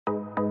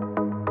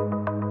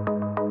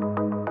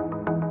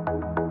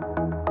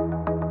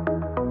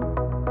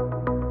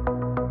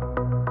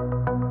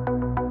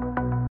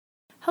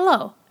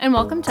Hello, and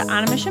welcome to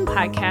On a Mission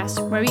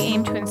Podcast, where we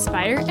aim to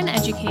inspire and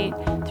educate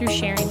through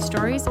sharing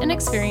stories and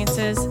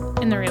experiences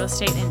in the real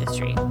estate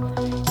industry.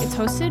 It's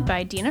hosted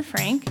by Dina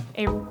Frank,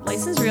 a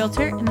licensed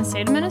realtor in the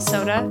state of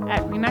Minnesota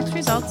at RE/MAX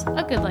Results,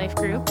 a Good Life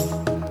Group,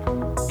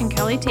 and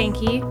Kelly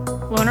Tankey,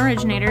 loan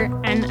originator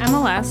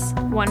NMLS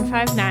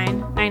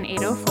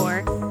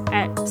 1599804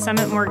 at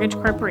Summit Mortgage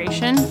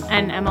Corporation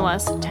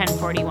NMLS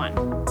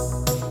 1041.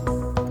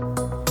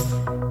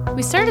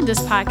 We started this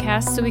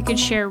podcast so we could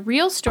share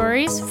real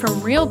stories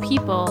from real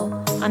people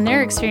on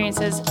their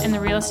experiences in the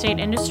real estate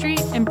industry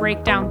and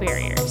break down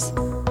barriers.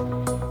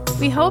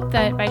 We hope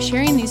that by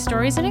sharing these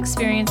stories and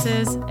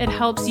experiences, it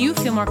helps you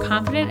feel more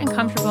confident and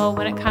comfortable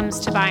when it comes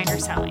to buying or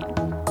selling.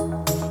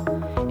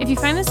 If you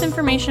find this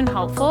information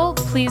helpful,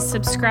 please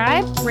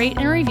subscribe, rate,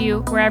 and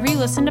review wherever you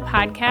listen to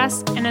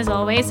podcasts, and as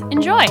always,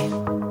 enjoy!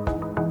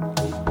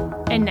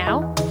 And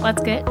now,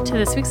 let's get to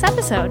this week's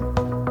episode.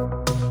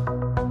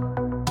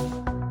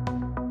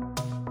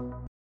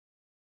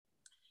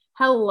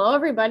 Hello,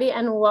 everybody,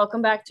 and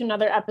welcome back to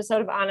another episode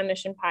of On a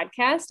Mission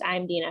Podcast.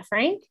 I'm Dina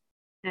Frank.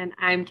 And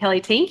I'm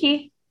Kelly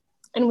Tankey.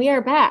 And we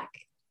are back.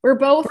 We're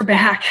both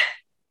back.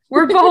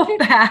 We're both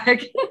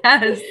back.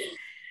 Yes.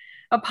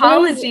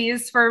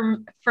 Apologies for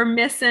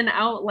missing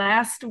out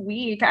last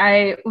week.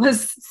 I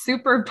was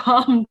super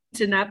bummed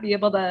to not be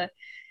able to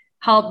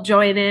help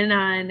join in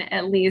on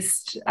at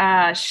least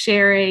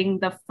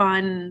sharing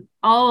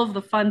all of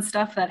the fun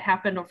stuff that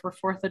happened over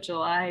 4th of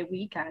July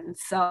weekend.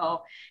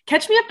 So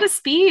catch me up to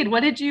speed. What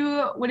did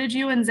you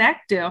and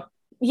Zach do?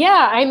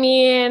 Yeah, I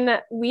mean,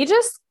 we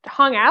just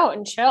hung out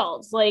and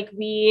chilled. Like,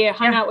 we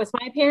hung out with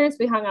my parents.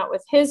 We hung out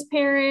with his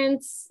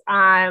parents.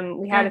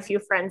 We had a few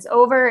friends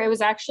over. It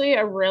was actually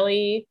a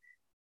really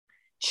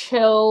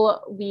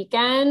chill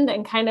weekend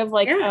and kind of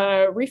like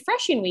a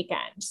refreshing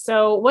weekend.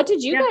 So what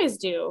did you guys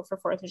do for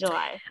 4th of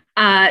July?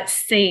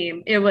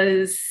 Same. It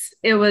was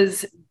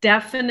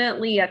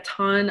definitely a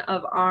ton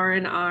of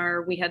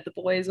R&R. We had the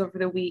boys over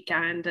the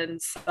weekend,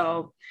 and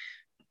so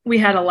we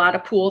had a lot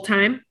of pool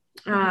time.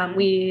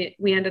 We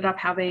ended up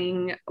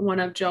having one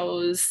of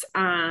Joe's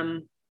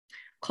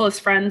close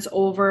friends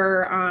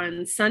over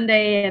on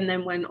Sunday, and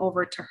then went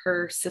over to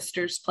her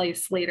sister's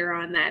place later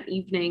on that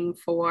evening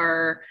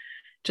for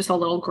just a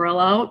little grill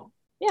out.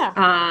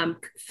 Yeah.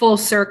 Full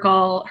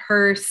circle.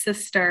 Her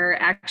sister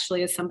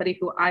actually is somebody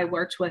who I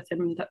worked with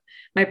in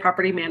my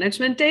property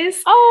management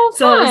days. Oh,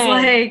 so fun. It was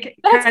like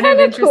That's kind of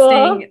interesting,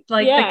 cool.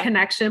 like the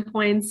connection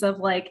points of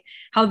like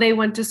how they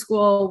went to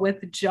school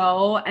with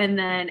Joe. And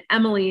then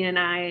Emily and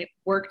I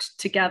worked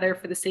together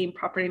for the same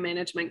property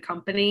management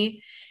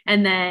company.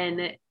 And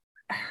then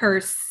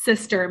her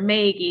sister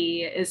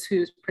Maggie is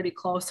who's pretty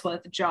close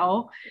with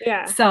Joe.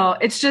 Yeah. So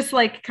it's just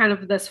like kind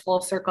of this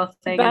full circle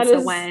thing. And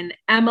so when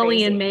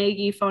Emily and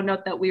Maggie found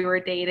out that we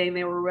were dating,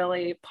 they were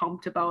really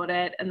pumped about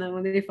it. And then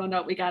when they found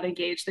out we got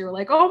engaged, they were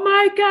like, "Oh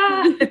my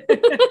God."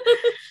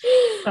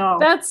 So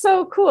that's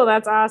so cool.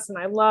 That's awesome.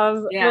 I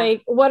love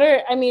it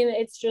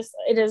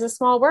is a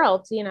small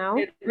world, you know.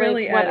 It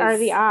really is. What are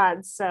the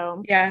odds?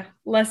 So yeah,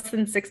 less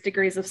than 6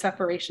 degrees of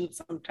separation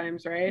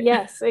sometimes, right?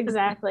 Yes,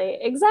 exactly.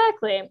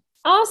 Exactly.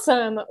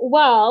 Awesome.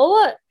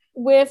 Well,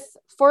 with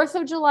 4th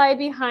of July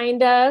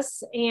behind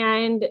us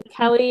and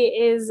Kelly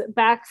is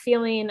back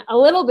feeling a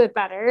little bit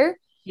better.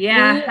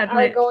 Yeah.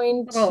 We are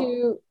going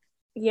to,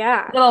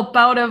 little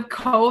bout of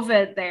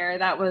COVID there.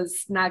 That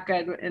was not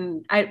good.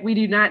 And we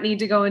do not need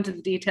to go into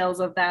the details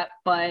of that,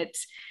 but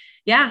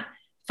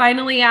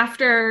finally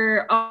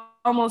after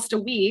almost a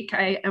week,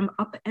 I am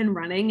up and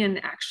running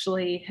and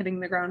actually hitting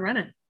the ground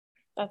running.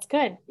 That's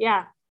good.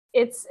 Yeah.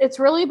 It's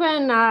really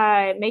been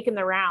making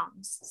the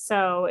rounds.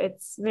 So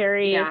it's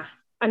very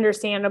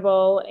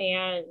understandable.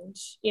 And,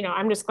 you know,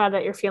 I'm just glad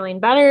that you're feeling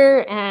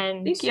better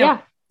and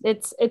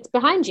it's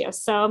behind you.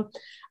 So,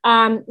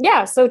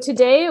 so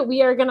today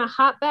we are going to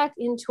hop back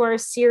into our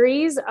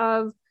series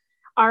of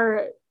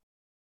our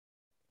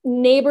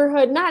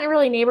not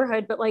really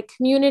neighborhood, but like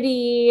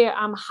community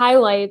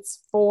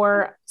highlights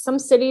for some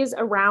cities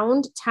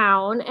around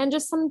town and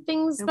just some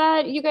things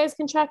that you guys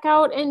can check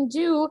out and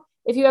do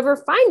if you ever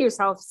find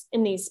yourselves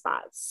in these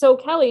spots. So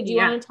Kelly, do you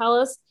want to tell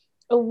us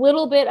a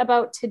little bit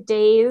about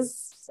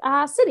today's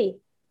city?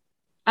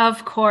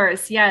 Of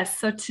course. Yes.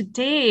 So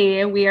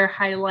today we are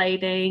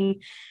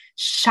highlighting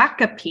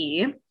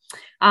Shakopee.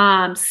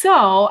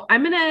 So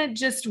I'm going to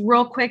just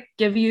real quick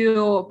give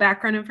you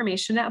background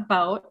information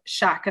about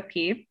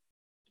Shakopee.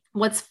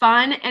 What's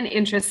fun and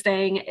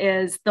interesting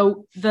is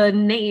the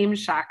name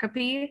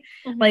Shakopee.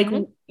 Like,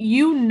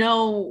 you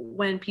know,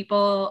 when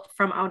people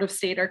from out of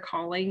state are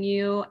calling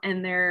you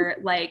and they're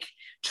like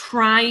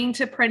trying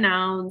to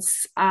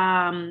pronounce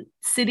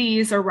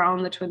cities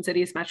around the Twin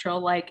Cities metro,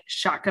 like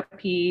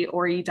Shakopee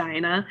or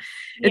Edina.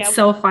 It's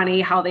so funny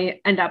how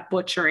they end up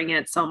butchering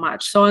it so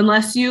much. So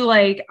unless you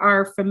like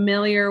are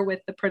familiar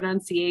with the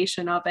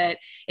pronunciation of it,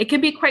 it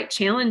can be quite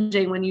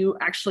challenging when you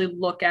actually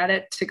look at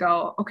it to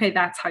go, okay,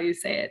 that's how you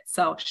say it.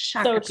 So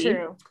Shakopee. So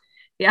true.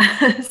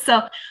 Yeah.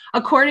 So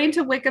according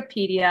to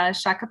Wikipedia,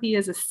 Shakopee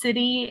is a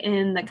city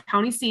in the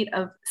county seat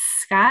of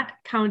Scott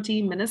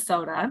County,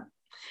 Minnesota.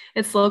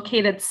 It's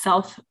located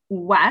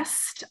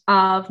southwest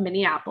of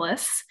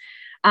Minneapolis,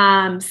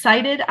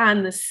 sited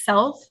on the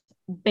south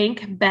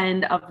bank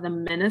bend of the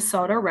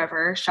Minnesota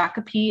River.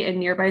 Shakopee and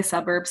nearby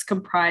suburbs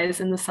comprise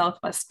in the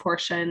southwest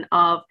portion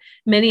of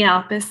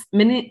Minneapolis,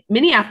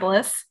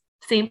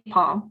 St.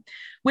 Paul,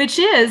 which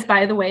is,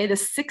 by the way, the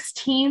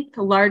 16th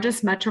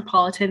largest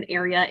metropolitan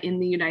area in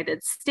the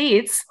United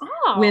States,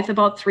 with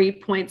about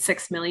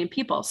 3.6 million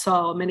people.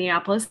 So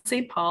Minneapolis,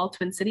 St. Paul,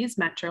 Twin Cities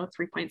Metro,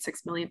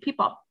 3.6 million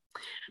people.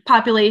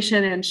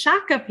 Population in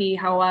Shakopee,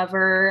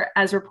 however,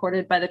 as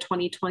reported by the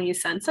 2020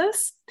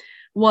 census,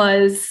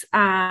 was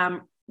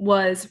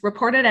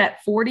reported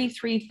at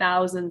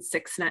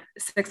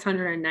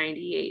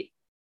 43,698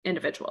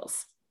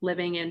 individuals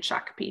living in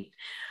Shakopee.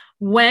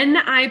 When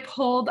I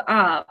pulled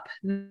up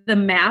the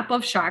map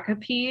of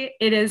Shakopee,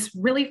 it is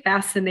really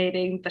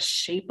fascinating, the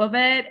shape of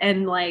it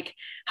and like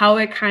how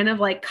it kind of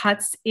like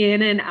cuts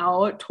in and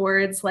out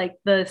towards like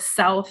the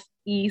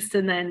southeast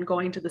and then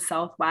going to the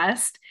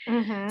southwest.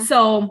 Mm-hmm.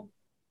 So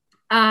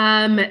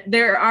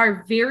there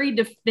are very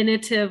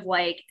definitive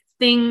like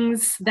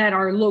things that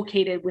are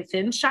located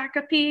within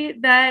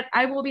Shakopee that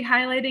I will be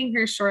highlighting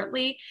here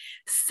shortly,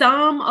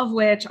 some of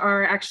which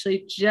are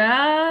actually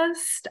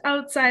just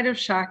outside of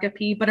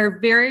Shakopee, but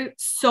are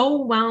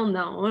so well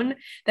known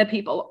that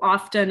people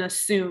often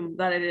assume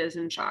that it is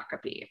in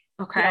Shakopee.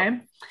 Okay.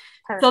 Yep.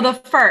 So the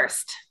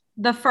first,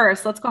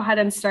 let's go ahead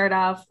and start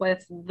off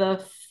with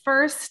the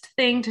first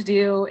thing to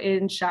do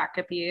in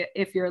Shakopee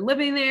if you're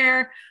living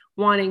there,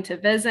 wanting to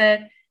visit,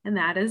 and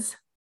that is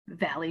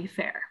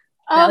Valleyfair.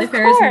 Of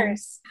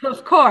course.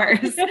 Of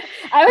course.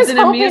 I was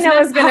hoping it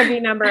was going to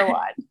be number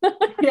one.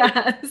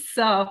 Yeah.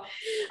 So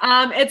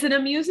it's an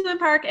amusement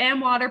park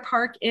and water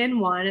park in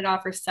one. It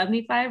offers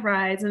 75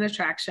 rides and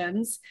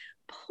attractions.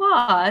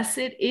 Plus,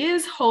 it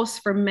is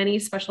host for many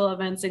special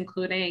events,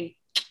 including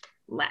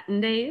Latin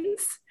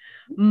Days,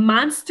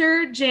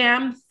 Monster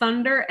Jam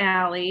Thunder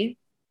Alley,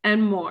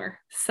 and more.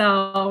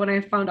 So when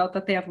I found out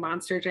that they have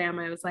Monster Jam,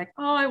 I was like,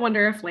 oh, I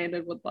wonder if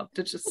Landon would love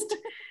to just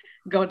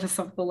go to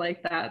something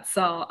like that.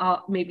 So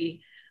I'll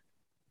maybe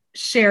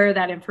share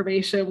that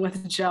information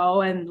with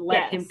Joe and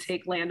let him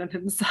take Landon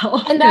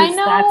himself. And I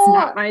know that's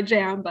not my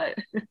jam, but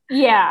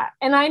yeah.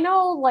 And I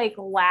know like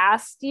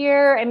last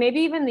year and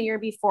maybe even the year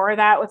before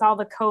that, with all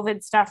the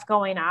COVID stuff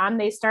going on,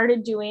 they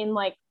started doing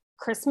like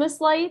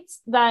Christmas lights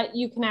that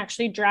you can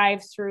actually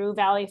drive through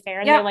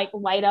Valleyfair and they like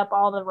light up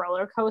all the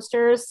roller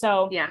coasters.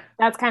 So yeah,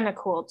 that's kind of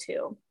cool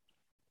too.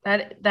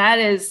 That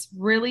is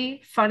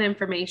really fun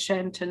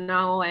information to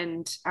know,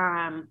 and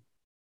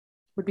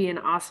would be an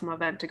awesome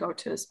event to go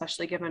to,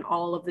 especially given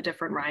all of the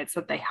different rides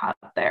that they have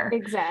there.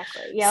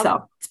 Exactly. Yeah.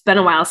 So it's been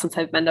a while since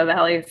I've been to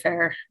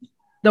Valleyfair.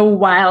 The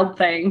Wild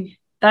Thing.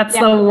 That's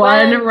the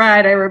one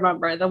ride I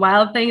remember. The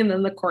Wild Thing and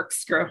then the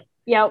Corkscrew.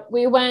 Yeah.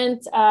 We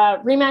went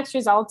Remax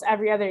Results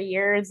every other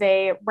year.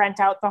 They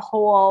rent out the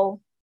whole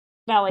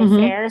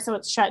Valleyfair. So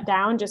it's shut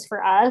down just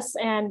for us.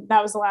 And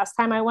that was the last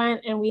time I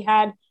went, and we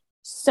had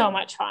so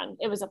much fun.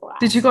 It was a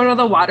blast. Did you go to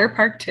the water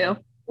park too?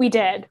 We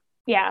did.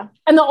 Yeah.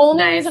 And the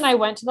only reason I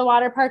went to the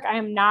water park, I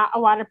am not a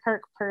water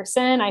park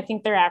person. I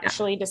think they're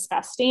actually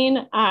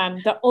disgusting.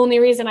 The only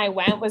reason I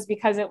went was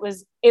because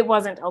it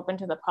wasn't open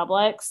to the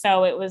public.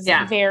 So it was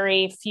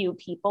very few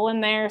people in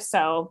there.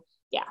 So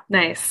yeah.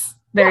 Nice.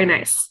 Very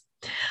nice.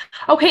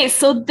 Okay.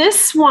 So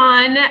this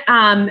one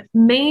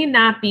may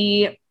not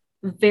be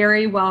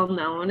very well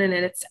known, and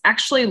it's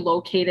actually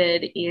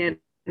located in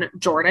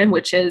Jordan,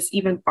 which is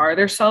even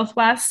farther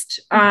southwest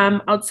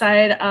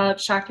outside of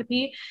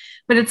Shakopee,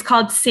 but it's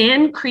called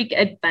Sand Creek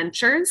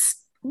Adventures.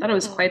 I thought it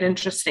was quite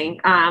interesting.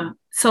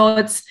 So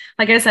it's,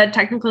 like I said,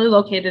 technically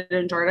located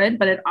in Jordan,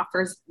 but it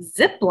offers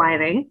zip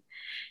lining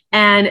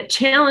and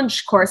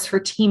challenge course for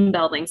team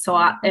building. So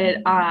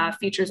it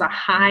features a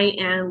high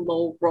and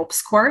low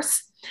ropes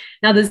course.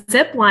 Now, the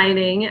zip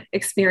lining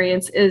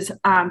experience is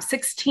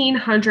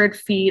 1,600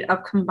 feet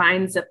of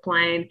combined zip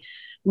line,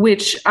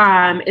 which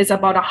is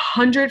about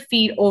 100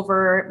 feet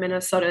over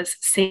Minnesota's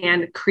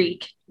Sand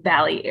Creek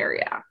Valley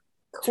area.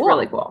 It's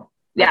really cool.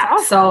 That's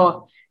awesome.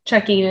 So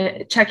checking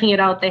it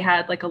out, they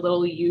had like a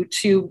little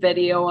YouTube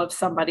video of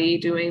somebody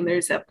doing their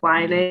zip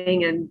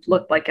lining and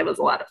looked like it was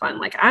a lot of fun.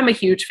 Like, I'm a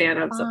huge fan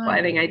of zip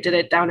lining. I did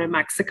it down in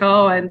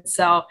Mexico. And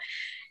so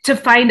to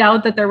find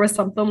out that there was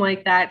something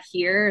like that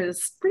here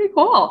is pretty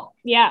cool.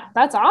 Yeah,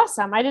 that's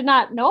awesome. I did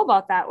not know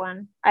about that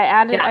one.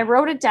 I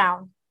wrote it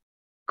down.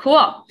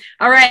 Cool.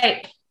 All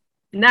right.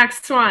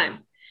 Next one,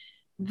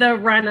 the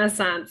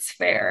Renaissance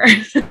Fair.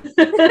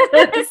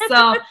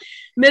 So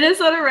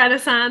Minnesota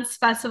Renaissance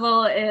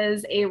Festival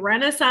is a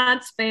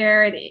Renaissance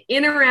fair, an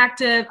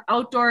interactive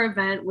outdoor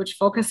event which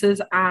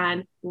focuses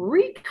on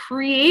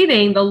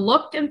recreating the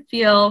look and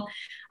feel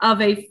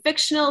of a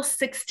fictional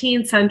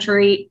 16th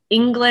century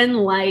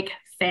England-like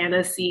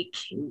fantasy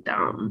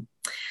kingdom.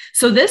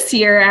 So this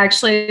year,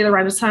 actually, the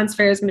Renaissance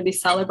Fair is going to be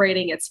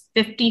celebrating its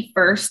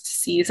 51st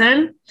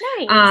season.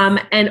 Nice.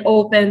 And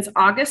opens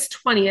August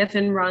 20th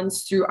and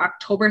runs through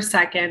October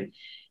 2nd.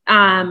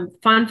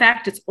 Fun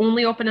fact, it's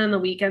only open on the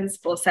weekends,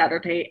 both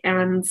Saturday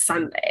and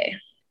Sunday.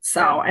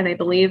 So, and I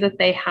believe that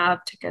they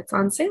have tickets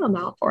on sale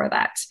now for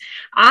that.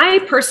 I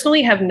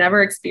personally have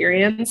never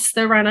experienced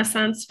the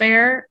Renaissance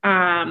Fair.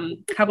 How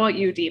about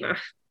you, Dina?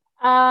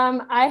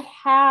 I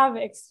have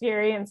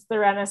experienced the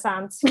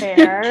Renaissance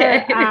Fair.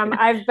 Okay.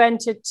 I've been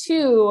to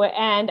two,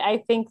 and I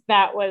think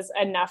that was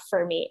enough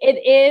for me.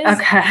 It is.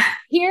 Okay.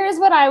 Here's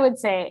what I would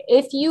say.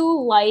 If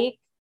you like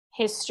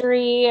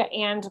history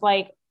and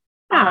like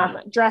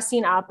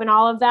dressing up and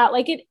all of that,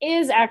 like it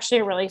is actually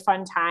a really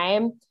fun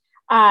time.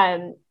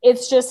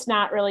 It's just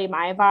not really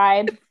my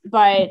vibe,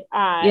 but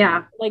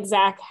like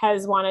Zach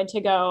has wanted to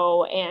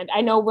go, and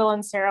I know Will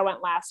and Sarah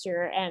went last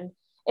year, and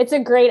it's a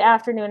great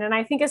afternoon. And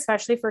I think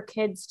especially for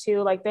kids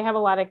too, like they have a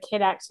lot of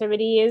kid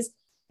activities.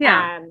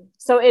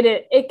 So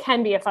it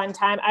can be a fun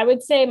time. I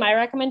would say my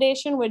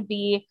recommendation would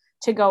be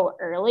to go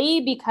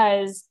early,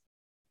 because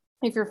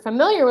if you're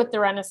familiar with the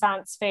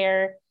Renaissance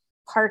Fair,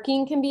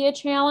 parking can be a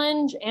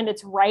challenge, and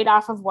it's right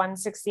off of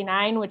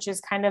 169, which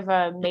is kind of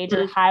a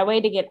major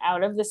highway to get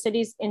out of the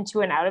cities,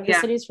 into and out of the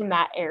cities from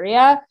that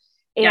area.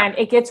 And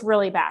it gets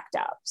really backed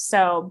up.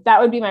 So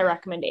that would be my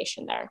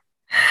recommendation there.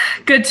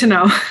 Good to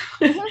know.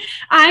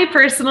 I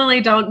personally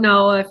don't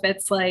know if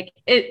it's like,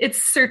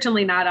 it's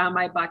certainly not on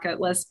my bucket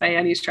list by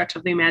any stretch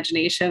of the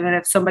imagination. And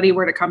if somebody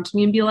were to come to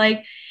me and be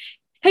like,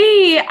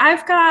 hey,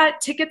 I've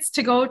got tickets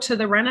to go to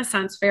the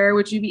Renaissance Fair,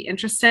 would you be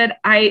interested?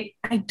 I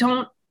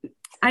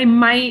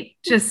might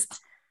just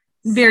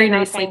very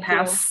nicely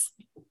pass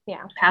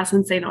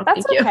and say no.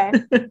 That's thank you. Okay.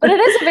 But it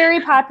is a very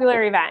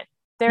popular event.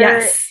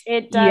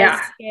 It does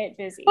get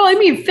busy. Well, I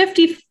mean,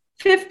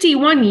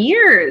 51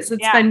 years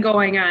it's been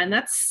going on.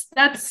 That's,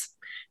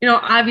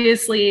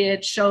 obviously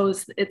it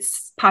shows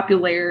its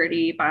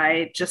popularity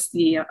by just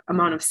the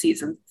amount of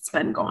seasons it's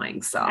been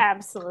going. So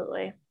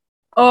absolutely.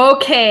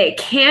 Okay.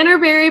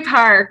 Canterbury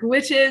Park,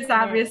 which is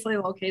obviously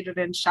located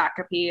in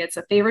Shakopee. It's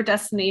a favorite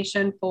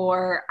destination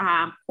for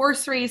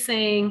horse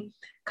racing,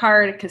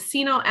 card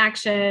casino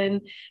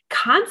action,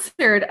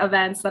 concert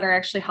events that are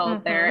actually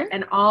held there,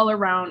 and all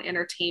around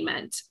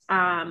entertainment.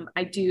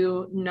 I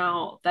do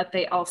know that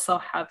they also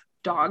have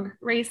dog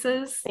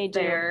races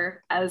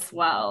there as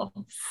well.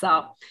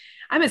 So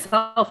I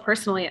myself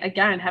personally,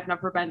 again, have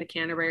never been to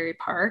Canterbury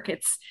Park.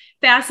 It's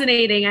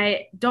fascinating.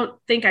 I don't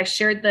think I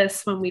shared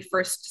this when we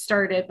first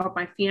started, but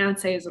my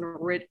fiance is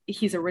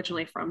he's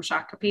originally from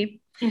Shakopee.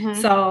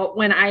 So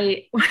when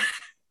I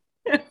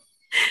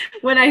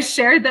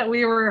shared that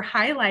we were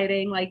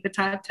highlighting like the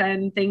top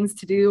 10 things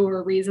to do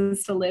or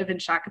reasons to live in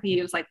Shakopee,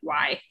 he was like,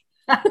 why?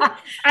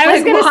 I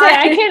was going to say,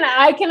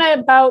 I can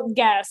about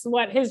guess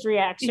what his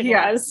reaction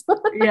was.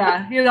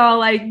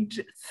 Like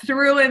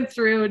through and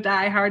through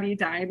diehard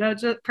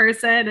dino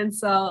person. And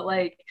so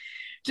like,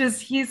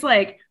 he's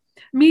like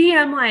me,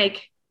 I'm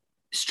like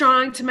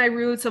strong to my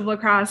roots of La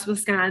Crosse,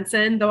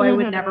 Wisconsin, though I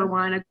would never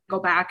want to go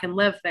back and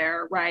live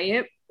there.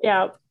 Right.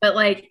 Yeah. But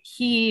like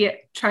he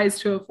tries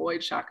to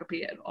avoid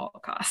Shakopee at all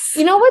costs.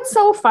 You know what's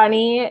so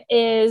funny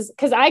is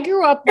because I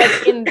grew up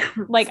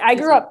I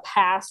grew up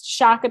past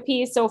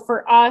Shakopee. So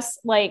for us,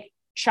 like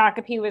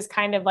Shakopee was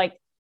kind of like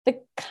the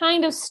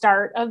kind of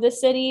start of the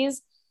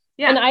cities.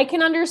 Yeah. And I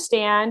can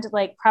understand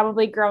like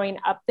probably growing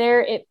up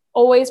there, it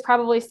always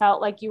probably felt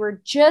like you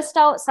were just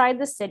outside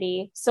the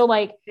city. So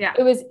like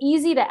it was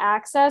easy to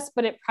access,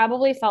 but it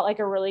probably felt like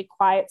a really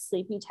quiet,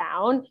 sleepy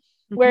town.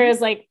 Whereas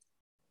like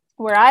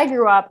where I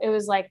grew up, it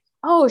was like,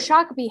 oh,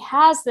 Shakopee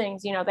has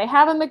things, they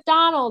have a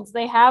McDonald's,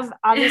 they have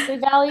obviously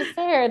Valley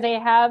Fair.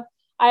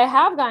 I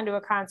have gone to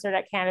a concert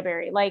at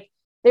Canterbury. Like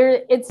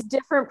it's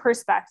different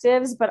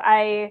perspectives, but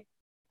I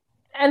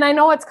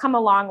know it's come a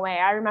long way.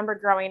 I remember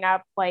growing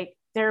up, like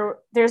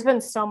there's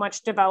been so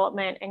much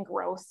development and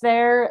growth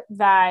there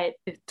that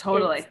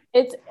totally,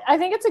 I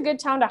think it's a good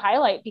town to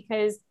highlight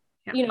because,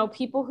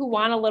 people who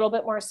want a little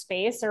bit more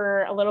space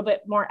or a little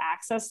bit more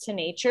access to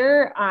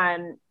nature,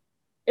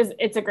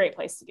 it's a great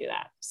place to do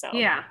that.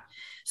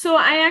 So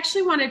I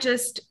actually want to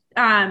just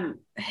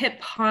hit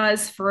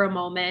pause for a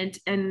moment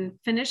and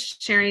finish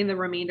sharing the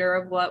remainder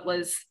of what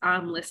was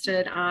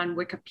listed on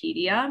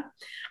Wikipedia,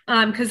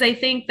 because I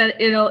think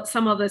that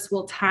some of this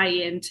will tie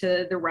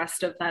into the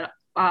rest of that,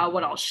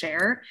 what I'll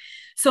share.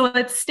 So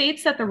it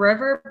states that the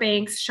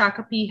Riverbanks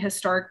Shakopee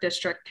Historic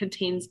District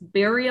contains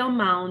burial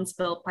mounds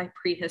built by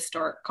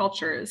prehistoric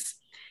cultures.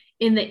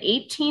 In the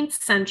 18th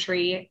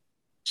century,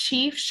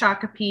 Chief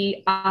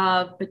Shakopee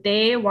of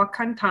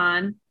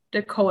Bede-Wakantan,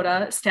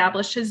 Dakota,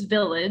 established his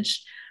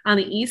village on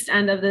the east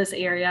end of this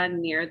area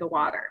near the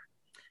water.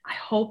 I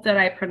hope that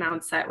I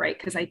pronounced that right,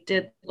 because I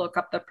did look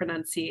up the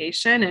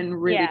pronunciation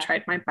and really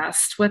tried my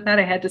best with that.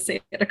 I had to say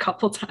it a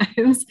couple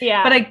times,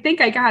 but I think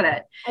I got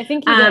it. I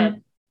think you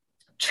did.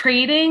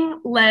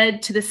 Trading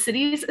led to the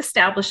city's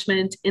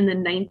establishment in the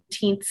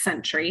 19th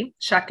century.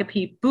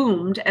 Shakopee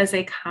boomed as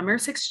a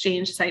commerce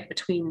exchange site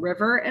between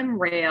river and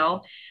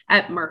rail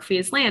at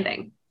Murphy's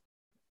Landing.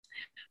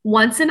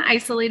 Once an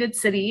isolated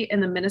city in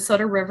the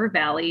Minnesota River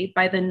Valley,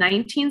 by the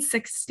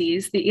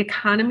 1960s, the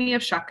economy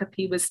of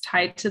Shakopee was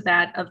tied to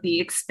that of the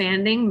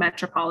expanding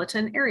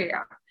metropolitan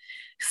area.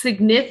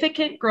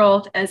 Significant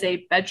growth as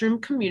a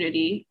bedroom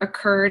community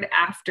occurred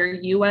after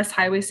US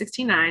Highway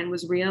 69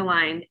 was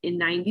realigned in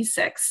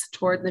 96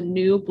 toward the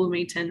new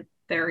Bloomington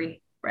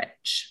Ferry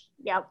Bridge.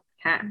 Yep.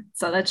 Okay.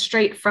 So that's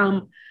straight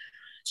from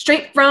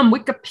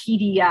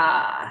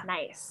Wikipedia.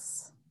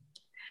 Nice.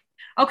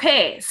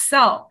 Okay,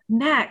 so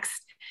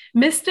next,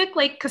 Mystic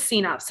Lake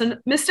Casino. So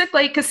Mystic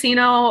Lake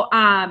Casino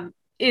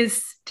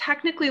is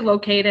technically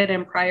located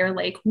in Prior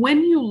Lake.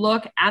 When you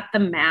look at the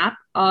map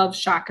of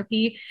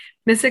Shakopee,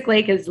 Mystic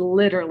Lake is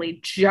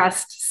literally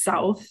just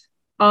south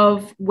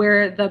of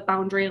where the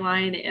boundary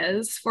line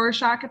is for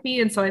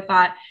Shakopee. And so I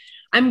thought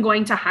I'm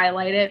going to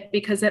highlight it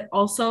because it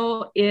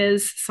also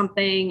is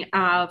something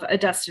of a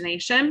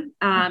destination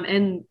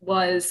and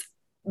was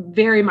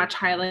very much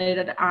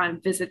highlighted on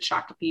Visit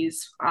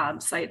Shakopee's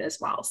site as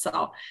well.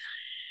 So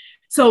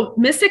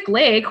Mystic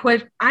Lake,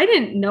 which I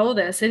didn't know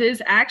this, it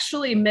is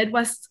actually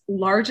Midwest's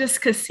largest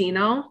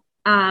casino,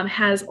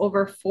 has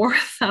over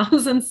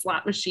 4,000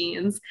 slot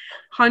machines,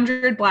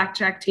 100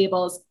 blackjack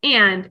tables,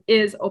 and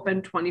is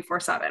open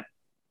 24/7.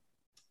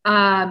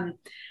 I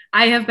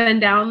have been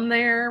down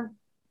there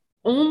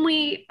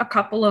only a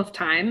couple of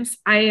times.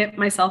 I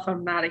myself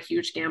am not a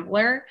huge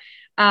gambler,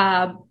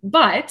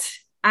 but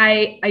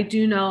I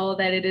do know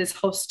that it is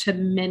host to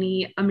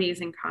many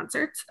amazing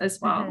concerts as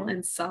well. Mm-hmm.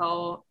 And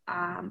so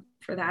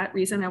for that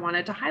reason, I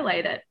wanted to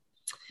highlight it.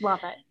 Love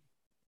it.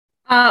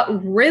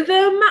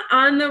 Rhythm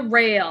on the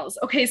Rails.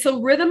 Okay,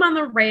 so Rhythm on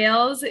the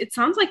Rails, it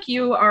sounds like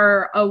you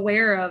are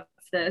aware of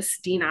this,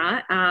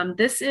 Dina.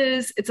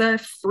 It's a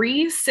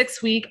free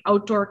 6-week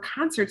outdoor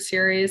concert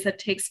series that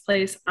takes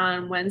place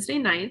on Wednesday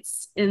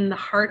nights in the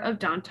heart of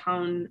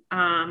downtown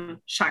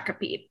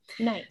Shakopee.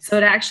 Nice. So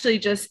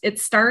it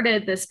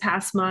started this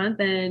past month,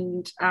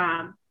 and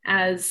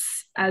as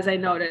I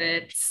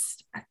noted,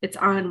 it's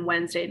on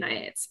Wednesday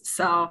nights.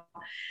 So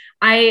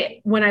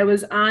when I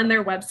was on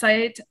their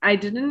website, I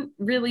didn't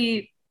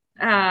really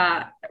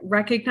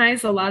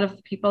recognize a lot of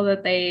the people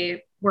that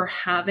they were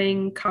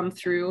having come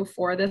through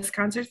for this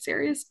concert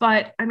series.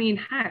 But I mean,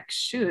 heck,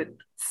 shoot,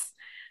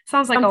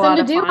 sounds like something a lot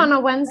to of do fun. on a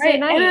Wednesday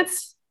night.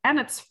 And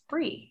it's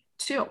free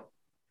too.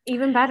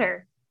 Even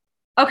better.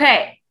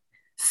 Okay.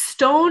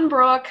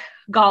 Stonebrook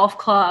Golf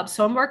Club.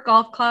 Stonebrook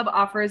Golf Club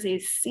offers a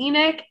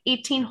scenic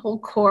 18-hole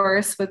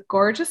course with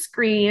gorgeous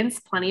greens,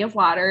 plenty of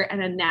water,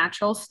 and a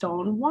natural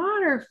stone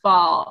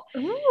waterfall.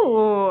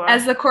 Ooh.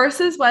 As the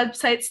course's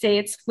website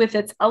states, with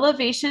its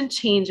elevation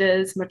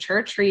changes,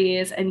 mature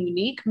trees, and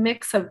unique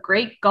mix of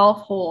great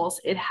golf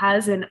holes, it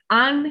has an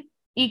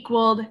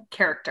unequaled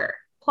character.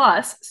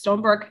 Plus,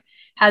 Stonebrook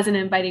has an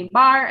inviting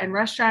bar and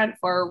restaurant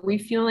for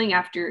refueling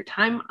after your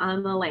time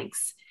on the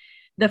links.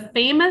 The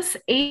famous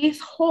 8th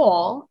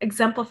hole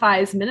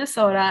exemplifies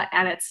Minnesota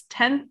and its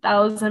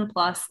 10,000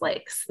 plus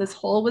lakes. This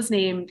hole was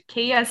named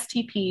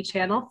KSTP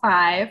Channel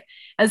 5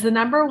 as the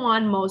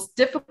 #1 most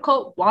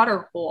difficult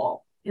water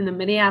hole in the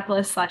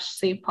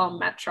Minneapolis/St. Paul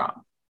metro.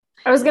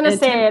 I was going to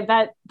say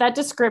that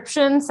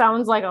description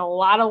sounds like a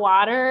lot of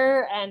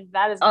water, and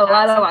that is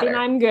not something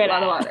I'm good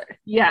at. A lot of water.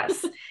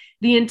 Yes.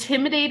 The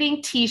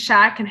intimidating tee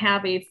shot can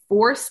have a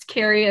forced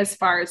carry as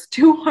far as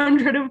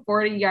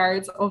 240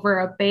 yards over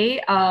a bay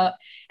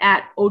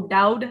at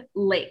O'Dowd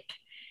Lake.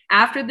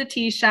 After the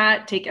tee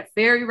shot, take a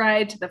ferry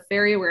ride to the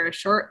ferry where a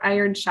short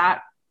iron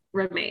shot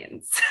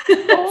remains.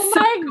 Oh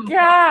my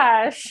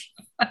gosh.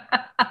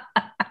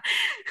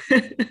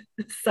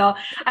 So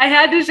I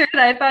had to share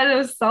that. I thought it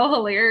was so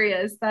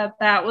hilarious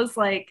that was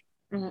like,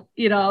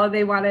 you know,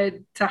 they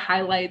wanted to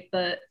highlight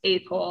the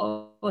 8th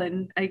hole.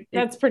 And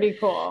that's pretty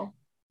cool.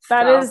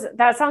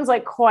 That sounds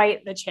like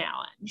quite the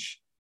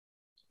challenge.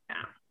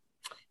 Yeah.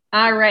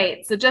 All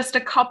right. So just a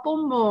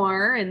couple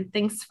more, and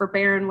thanks for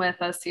bearing with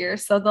us here.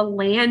 So the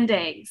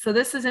Landing. So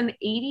this is an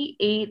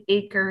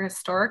 88-acre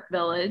historic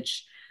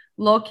village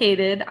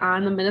located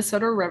on the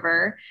Minnesota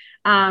River,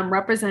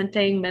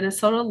 representing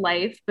Minnesota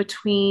life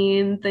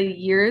between the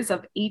years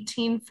of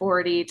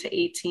 1840 to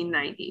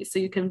 1890. So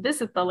you can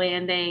visit the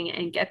Landing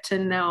and get to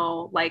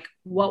know like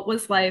what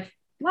was life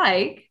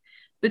like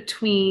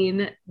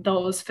between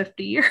those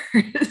 50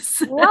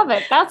 years. Love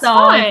it. That's so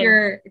fun.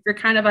 If you're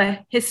kind of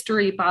a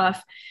history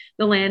buff,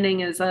 the Landing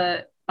is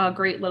a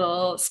great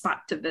little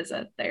spot to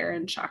visit there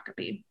in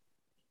Shakopee.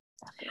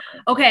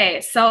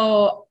 Okay,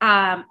 so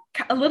a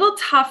little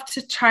tough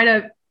to try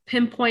to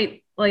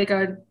pinpoint like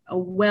a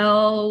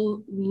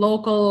local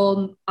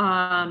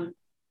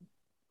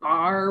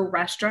bar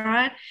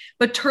restaurant,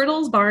 but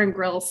Turtles Bar and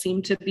Grill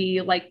seemed to be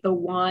like the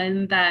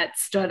one that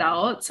stood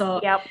out. So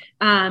yep.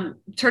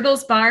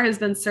 Turtles Bar has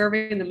been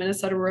serving the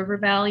Minnesota River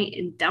Valley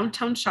in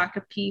downtown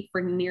Shakopee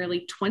for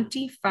nearly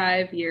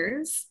 25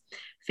 years.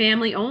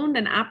 family owned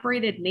and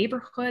operated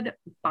neighborhood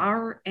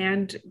bar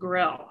and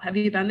grill. Have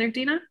you been there,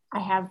 Dina? I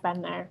have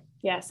been there.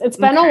 Yes. It's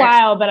been a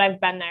while, but I've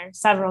been there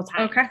several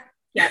times. Okay.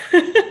 Yeah.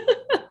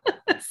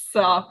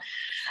 So,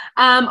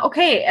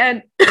 okay.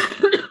 And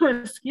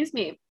excuse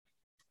me.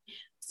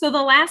 So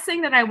the last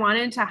thing that I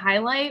wanted to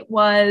highlight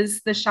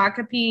was the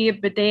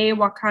Shakopee Bide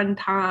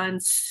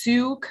Wakantan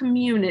Sioux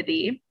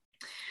community.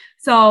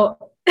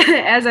 So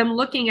as I'm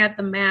looking at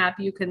the map,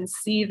 you can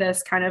see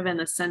this kind of in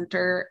the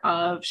center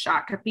of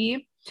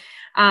Shakopee.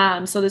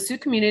 So the Sioux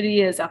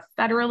community is a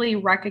federally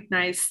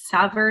recognized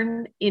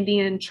sovereign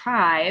Indian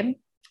tribe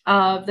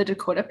of the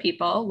Dakota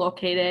people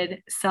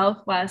located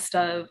southwest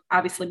of,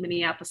 obviously,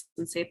 Minneapolis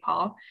and St.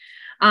 Paul.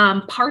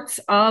 Parts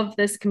of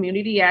this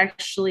community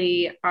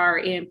actually are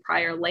in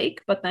Prior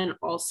Lake, but then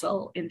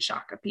also in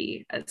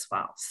Shakopee as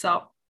well.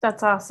 So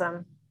that's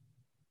awesome.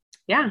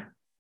 Yeah.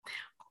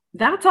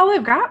 That's all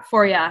I've got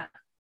for you.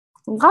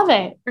 Love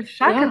it. For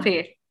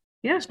Shakopee.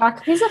 Yeah.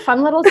 Shakopee's a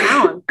fun little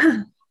town.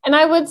 And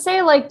I would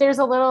say, like, there's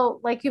a little,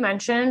 like you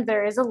mentioned,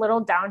 there is a little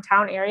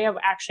downtown area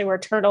actually where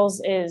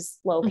Turtles is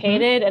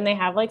located, and they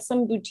have like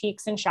some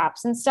boutiques and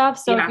shops and stuff.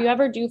 So if you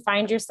ever do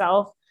find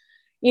yourself,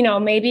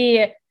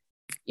 maybe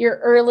you're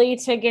early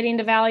to getting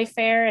to Valley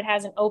Fair, it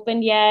hasn't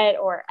opened yet,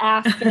 or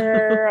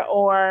after,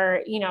 or,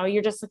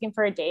 you're just looking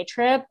for a day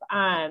trip.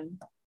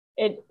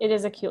 It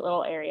is a cute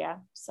little area.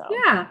 So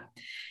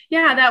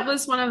yeah, that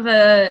was one of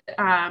the,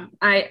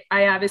 I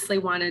obviously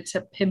wanted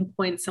to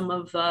pinpoint some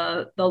of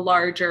the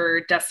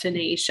larger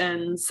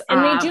destinations.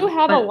 And they do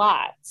have a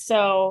lot.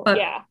 So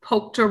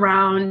poked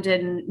around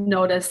and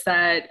noticed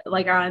that,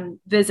 like, on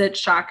Visit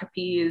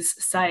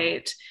Shakopee's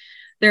site,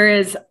 there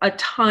is a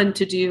ton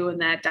to do in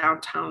that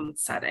downtown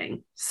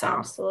setting. So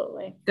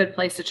absolutely good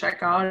place to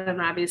check out. And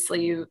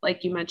obviously,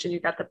 like you mentioned,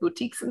 you've got the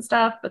boutiques and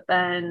stuff, but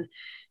then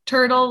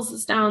Turtles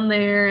is down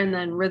there, and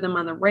then Rhythm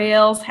on the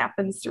Rails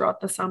happens throughout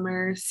the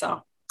summer.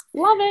 So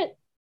love it.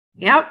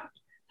 Yep.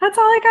 That's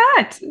all I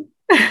got.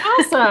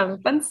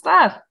 Awesome. Fun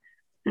stuff.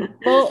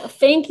 Well,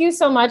 thank you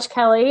so much,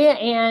 Kelly.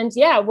 And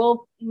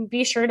we'll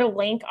be sure to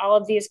link all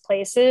of these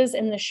places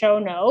in the show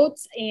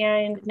notes.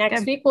 And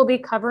next week we'll be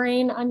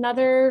covering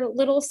another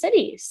little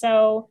city.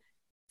 So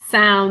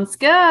sounds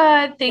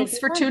good. Thanks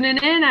for tuning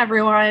in,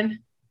 everyone.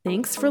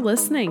 Thanks for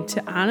listening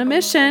to On a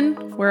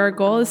Mission, where our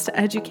goal is to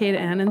educate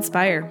and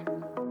inspire.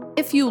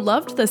 If you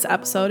loved this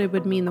episode, it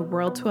would mean the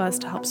world to us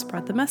to help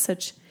spread the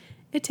message.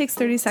 It takes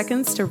 30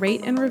 seconds to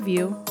rate and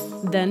review,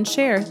 then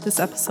share this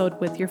episode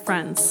with your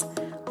friends.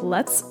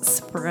 Let's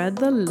spread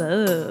the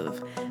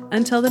love.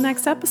 Until the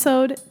next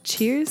episode,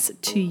 cheers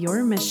to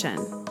your mission.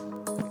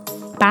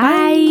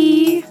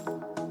 Bye.